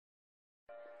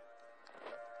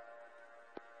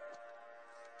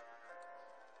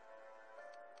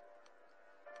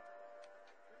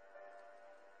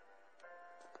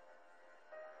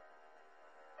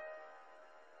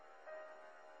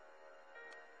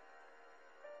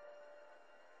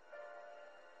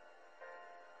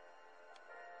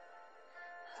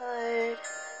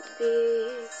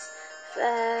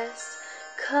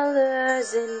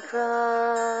colors and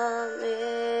promises,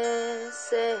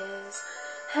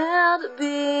 how to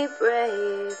be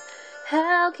brave.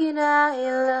 How can I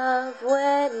love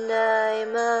when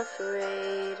I'm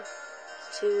afraid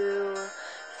to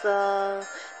fall?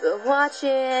 But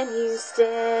watching you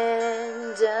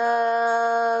stand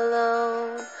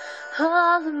alone,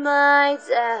 all of my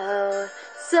doubt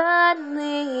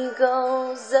suddenly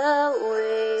goes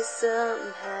away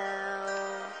somehow.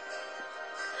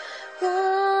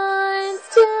 One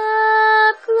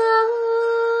step closer,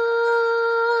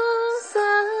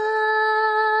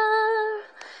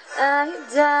 I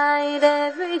died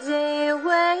every day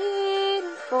waiting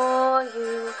for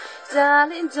you.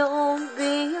 Darling, don't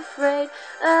be afraid,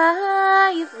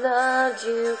 I have loved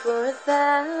you for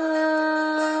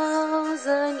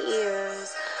 1,000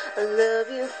 years. I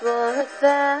love you for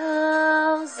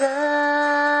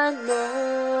 1,000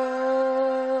 more.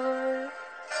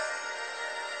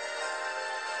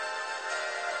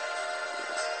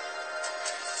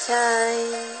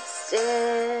 Time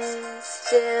stands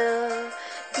still,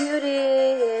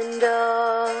 beauty and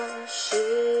all she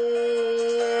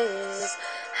is.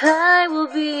 I will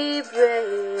be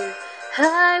brave,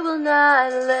 I will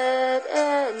not let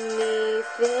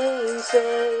anything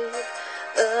take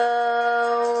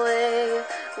away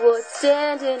what's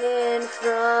standing in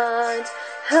front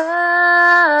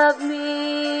of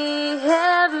me.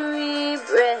 Every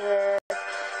breath,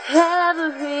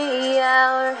 every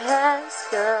hour has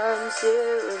come to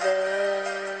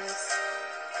this.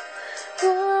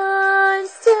 One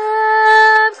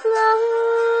step closer,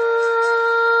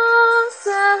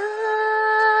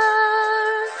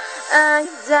 I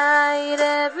died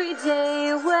every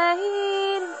day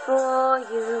waiting for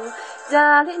you.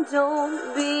 Darling,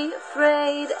 don't be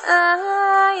afraid,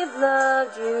 I have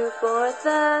loved you for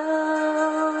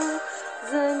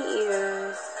 1,000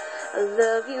 years. I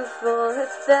love you for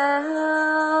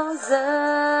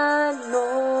 1,000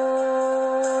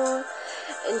 more.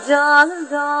 And all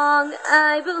along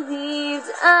I believed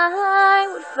I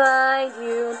would find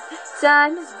you.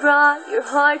 Time has brought your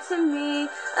heart to me.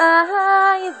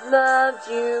 I have loved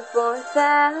you for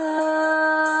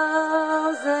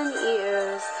 1,000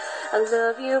 years. I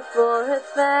love you for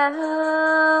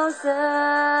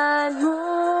 1,000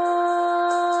 more.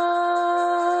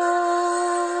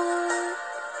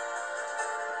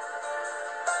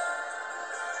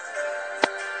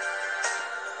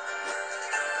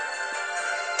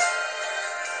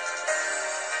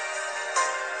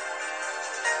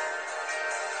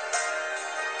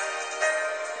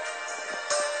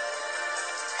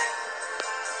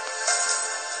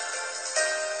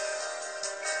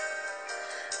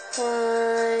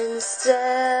 One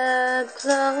step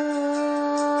closer,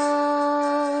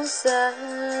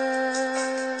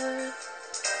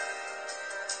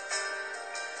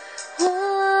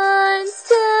 one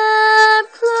step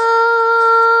closer.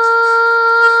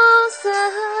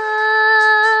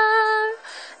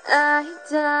 I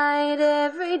died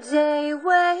every day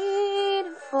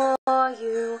waiting for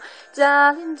you.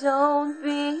 Darling, don't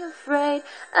be afraid,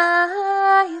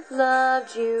 I have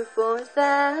loved you for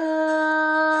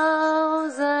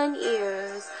 1,000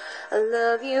 years. I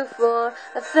love you for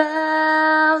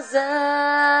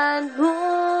 1,000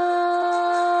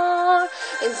 more.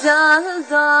 And all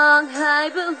along I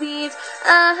believed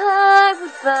I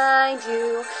would find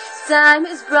you. Time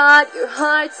has brought your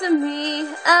heart to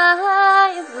me.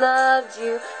 I have loved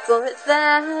you for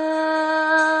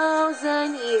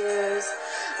 1,000 years.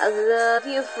 I love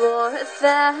you for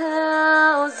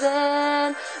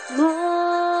 1,000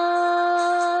 more.